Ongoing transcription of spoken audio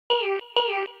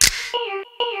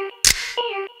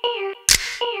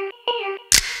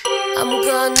I'm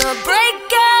gonna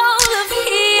break out of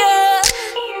here,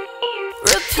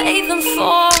 repay them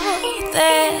for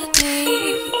their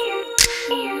deeds.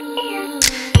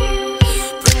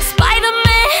 Bring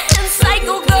Spider-Man and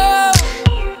PsychoGirl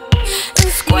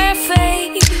and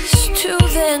Squareface to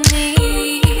their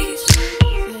knees.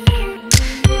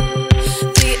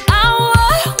 The hour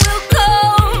will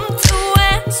come to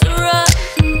answer us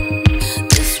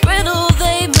this riddle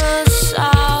they must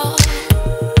solve.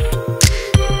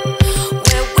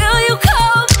 Where will you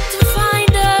come to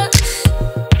find us?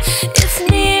 It's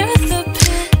near the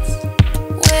pit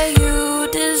where you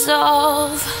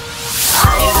dissolve.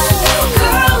 I'm a new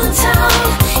girl in town.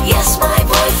 Yes, my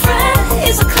boyfriend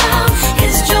is a clown.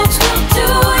 His jokes will do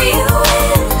you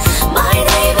in. My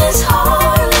name is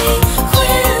Harley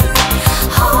Quinn.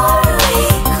 Harley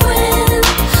Quinn.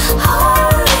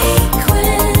 Harley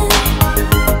Quinn.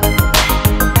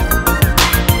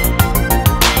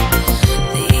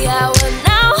 The hour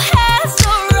now has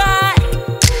arrived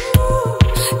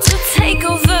to take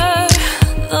over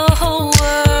the whole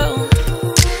world.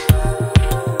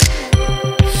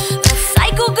 The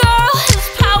Psycho Girl is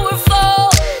powerful,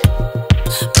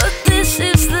 but this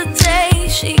is the day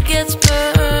she gets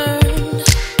burned.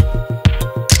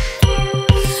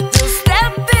 They'll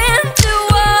step into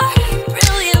our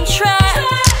brilliant trap,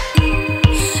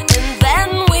 and then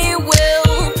we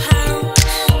will pounce,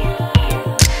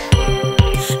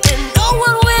 and no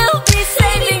one will be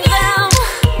saving them.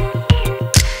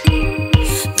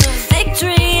 The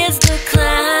victory is the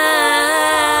clown.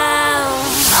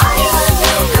 I'm a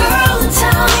new girl in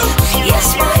town. Yes,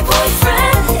 my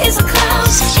boyfriend is a clown.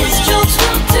 His jokes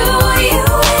will do you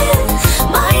in.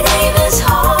 My name is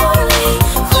Harley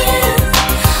Quinn.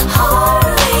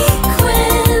 Harley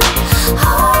Quinn.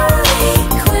 Harley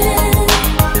Quinn.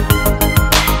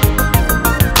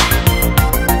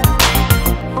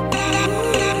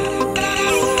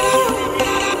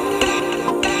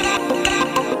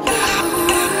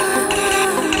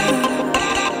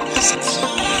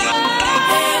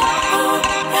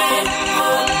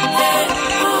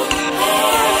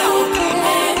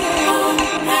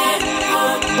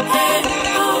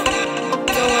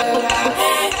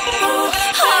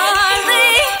 Harley Quinn,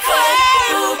 Harley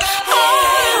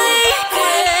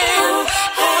Quinn,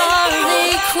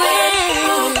 Harley Quinn,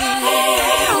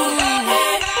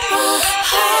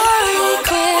 Harley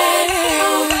Quinn.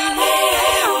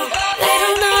 They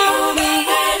don't know me.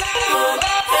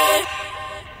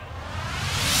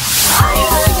 I'm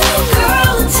a new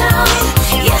girl in town.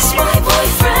 Yes, my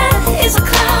boyfriend is a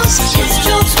clown. His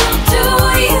jokes will do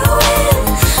you in.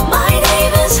 My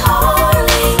name is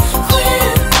Harley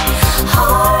Quinn.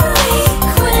 Harley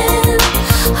Quinn.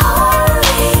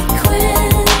 Harley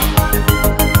Quinn.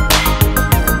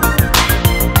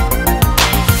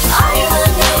 I'm a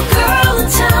new girl in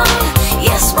town.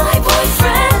 Yes, my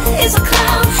boyfriend is a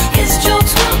clown. His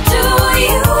jokes will do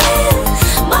you in.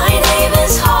 My name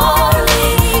is Harley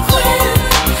Quinn.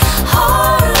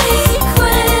 Harley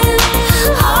Quinn.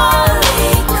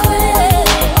 Harley Quinn.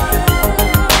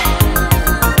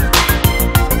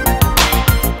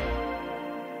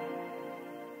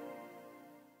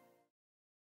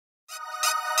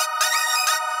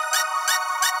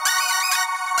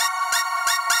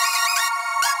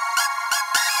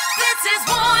 This is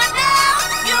war now,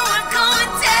 you are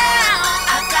going down.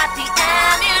 I've got the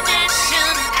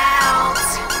ammunition out.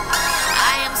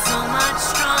 I am so much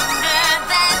stronger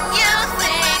than you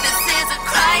think. This is a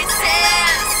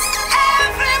crisis.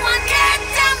 Everyone get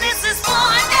down, this is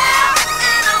war now.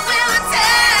 And I will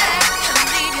attack and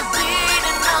leave you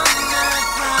bleeding on the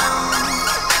ground.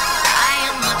 I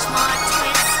am much more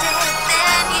twisted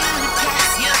than you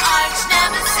guess. Your arch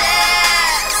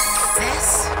nemesis.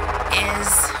 This is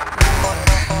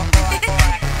war.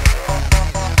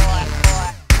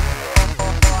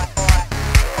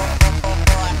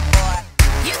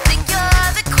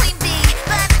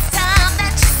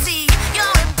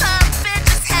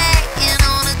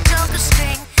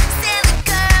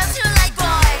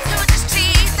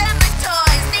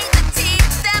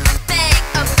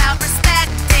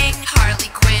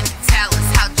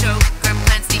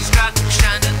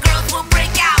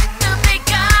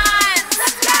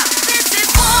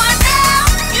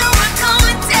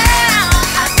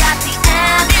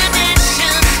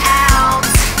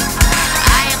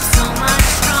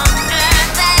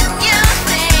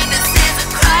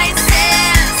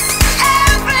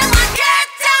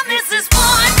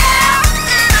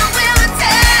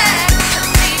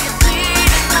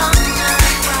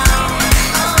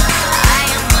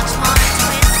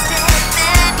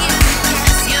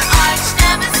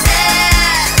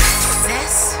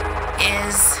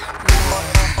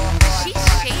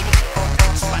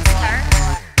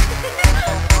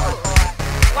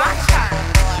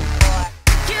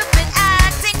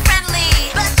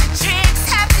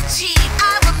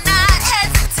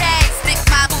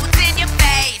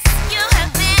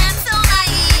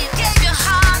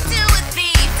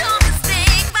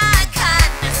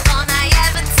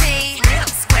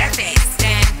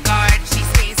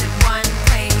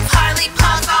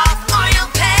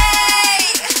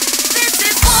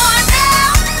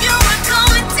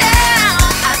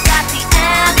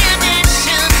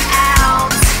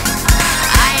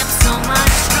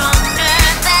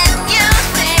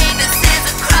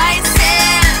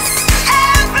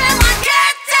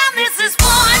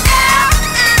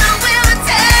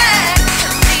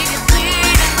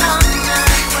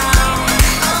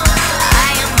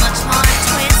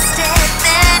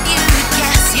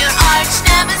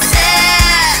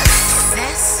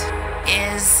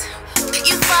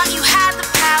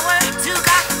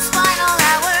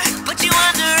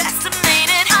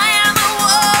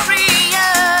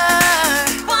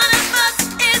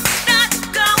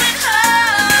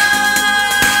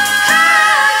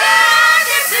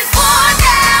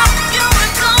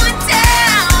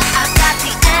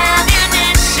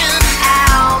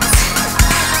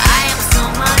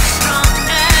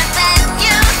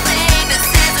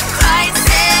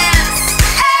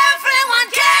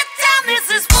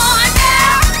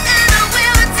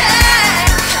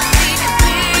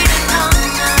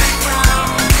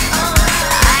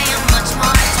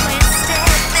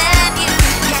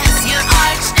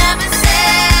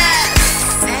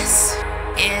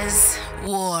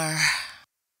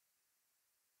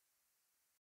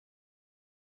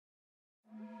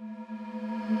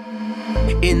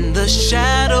 the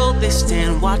shadow they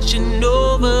stand watching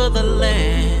over the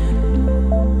land.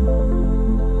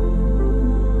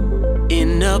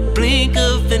 In a blink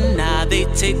of an eye they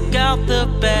take out the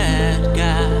bad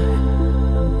guy.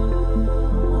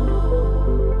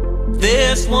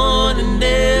 There's one in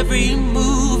every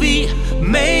movie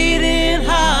made in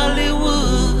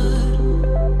Hollywood.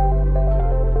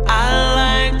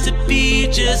 I like to be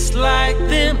just like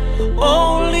them,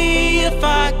 only if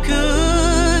I could.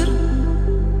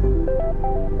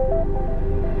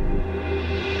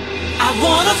 I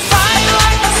wanna fight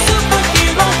like a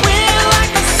superhero, win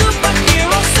like a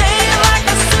superhero, say like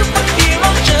a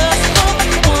superhero, just for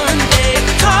one day.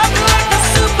 Talk like a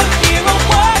superhero,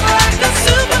 walk like a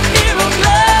superhero,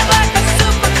 love like a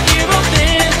superhero,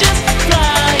 then just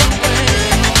fly away.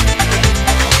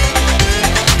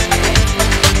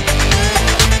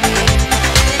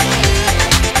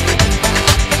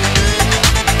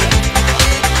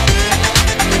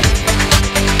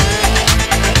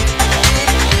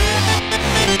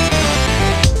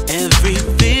 Every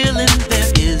villain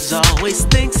there is always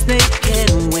thinks they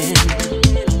can win.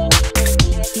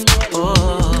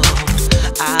 Oh,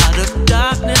 out of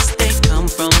darkness they come,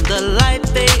 from the light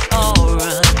they all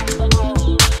run.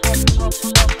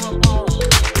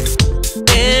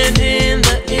 And in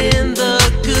the end the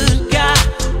good guy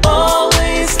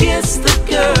always gets the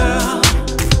girl.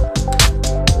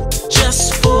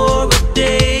 Just for a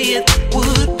day it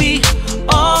would be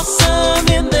awesome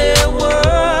in their world.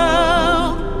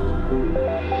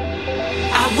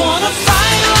 I wanna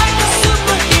fight like a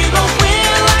superhero,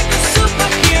 win like a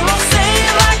superhero, say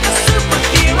like a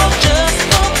superhero, just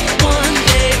for one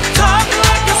day. Talk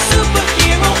like a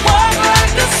superhero, walk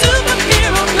like a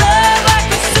superhero, love like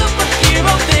a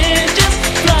superhero, then just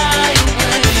fly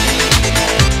away.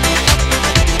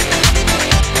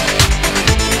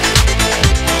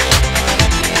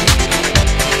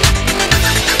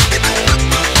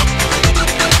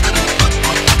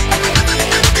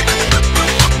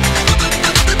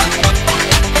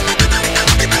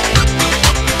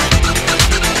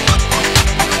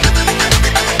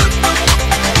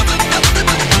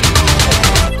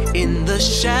 In the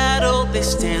shadow they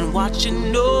stand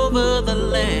watching over the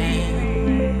land.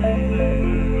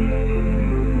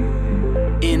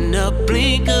 In a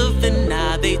blink of an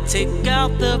eye they take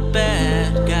out the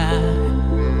bad guy.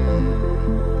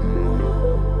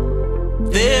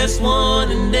 There's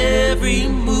one in every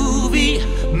movie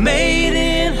made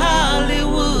in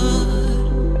Hollywood.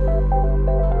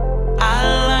 I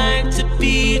like to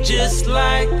be just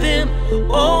like them,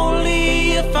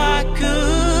 only if I could.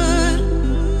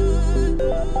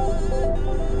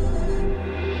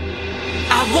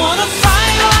 I wanna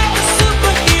fight like a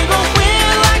superhero,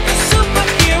 win like a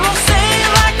superhero, say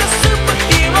like a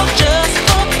superhero, just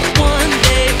for one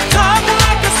day. Talk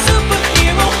like a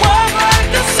superhero, walk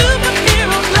like a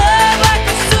superhero, love like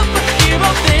a superhero,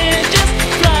 then just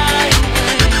fly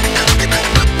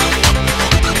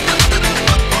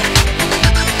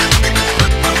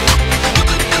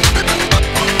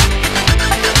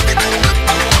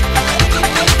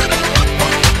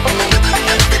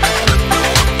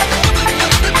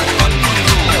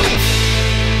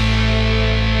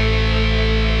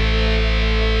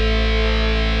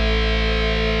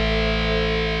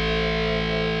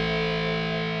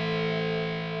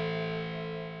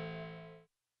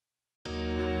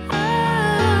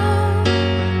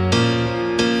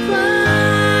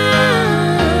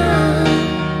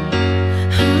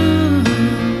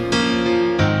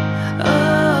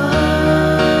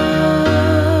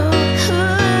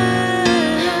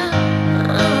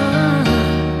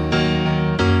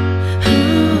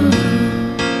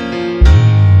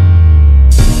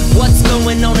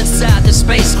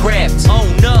spacecraft. Oh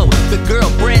no, the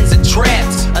girlfriends are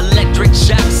trapped. Electric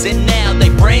shocks and now they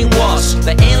brainwashed.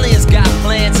 The aliens got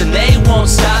plans and they won't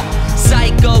stop.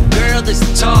 Psycho girl is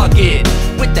the target.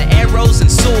 With the arrows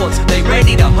and swords, they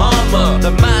ready to harm her.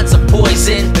 The minds are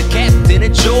poison, the captain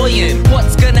enjoying.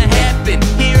 What's gonna happen?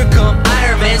 Here come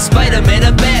Iron Man, Spider-Man,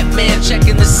 and Batman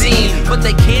checking the scene, but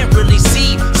they can't really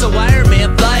see, so Iron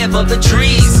Man fly above the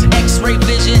trees. X-ray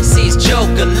vision sees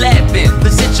Joker laughing. The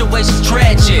situation's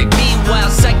tragic. Meanwhile,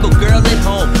 Psycho girl at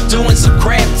home doing some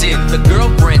crafting. The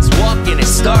girlfriends walking and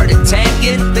start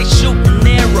attacking. They shooting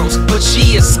arrows, but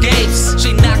she escapes.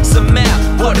 She knocks them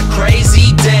out. What a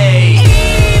crazy day.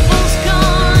 Evil's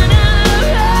gonna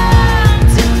run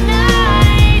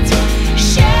tonight.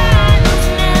 Shadows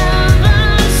never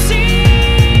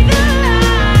see the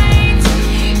light.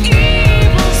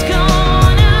 Evil's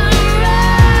gonna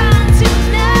run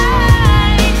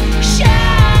tonight.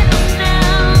 Shadows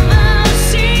never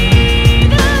see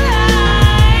the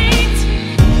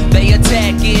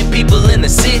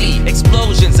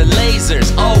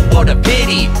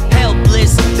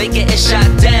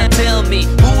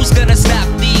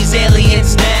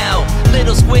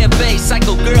square face,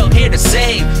 PsychoGirl here to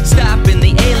save. Stopping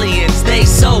the aliens, they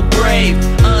so brave.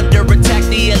 Under attack,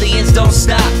 the aliens don't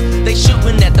stop. They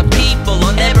shooting at the people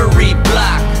on every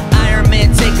block. Iron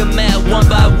Man take them out one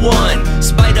by one.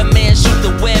 Spider-Man shoot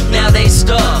the web, now they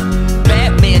stuck.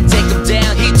 Batman take him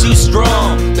down, he too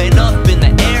strong. Man up in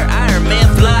the air, Iron Man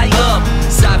fly up.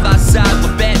 Side by side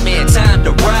with Batman, time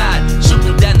to ride.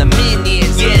 Shooting down the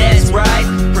minions, yeah that's right.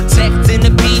 Protecting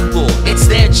the people, it's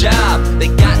their job. They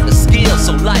got the skill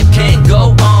so life can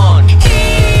go on.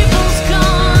 Evil's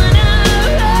gonna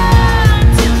run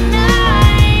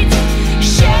tonight.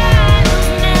 Shadows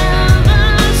never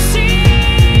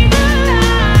see the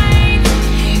light.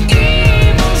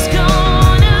 Evil's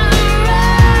gonna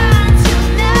run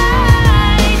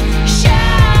tonight.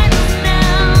 Shadows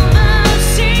never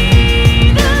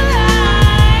see the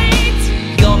light.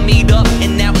 We all meet up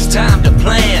and now it's time to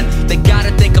plan. They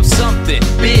gotta think of something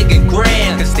big and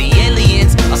grand, cause the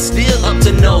aliens are still up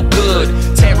to no good,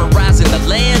 terrorizing the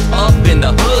land up in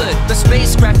the hood. The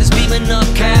spacecraft is beaming up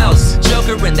cows.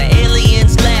 Joker and the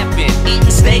aliens laughing,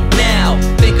 eating steak now.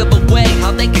 Think of a way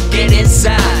how they could get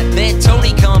inside. Then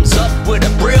Tony comes up with a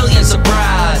brilliant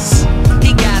surprise.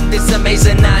 He got this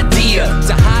amazing idea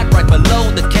to hide right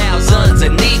below the cows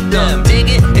underneath them. Dig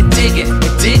it and dig it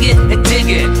and dig it and dig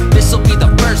it. This'll be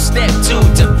the first step to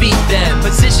defeat them.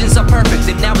 Positions are perfect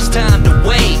and now it's time to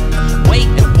wait. Wait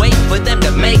and wait for them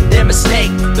to make their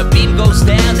mistake. The beam goes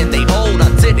down and they hold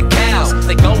onto the cows.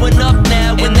 They're going up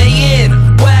now and they in.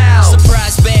 Wow!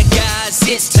 Surprise bad guys,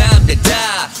 it's time to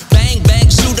die. Bang bang,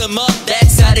 shoot 'em up,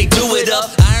 that's how they do it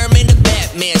up. Iron Man to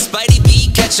Batman, Spidey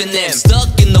be catching them. Stuck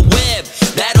in the web,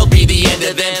 that'll be the end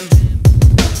of them.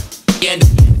 End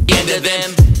of them.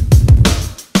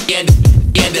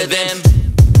 End of them.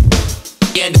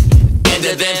 End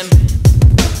of them.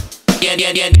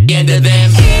 End of them.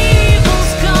 Evil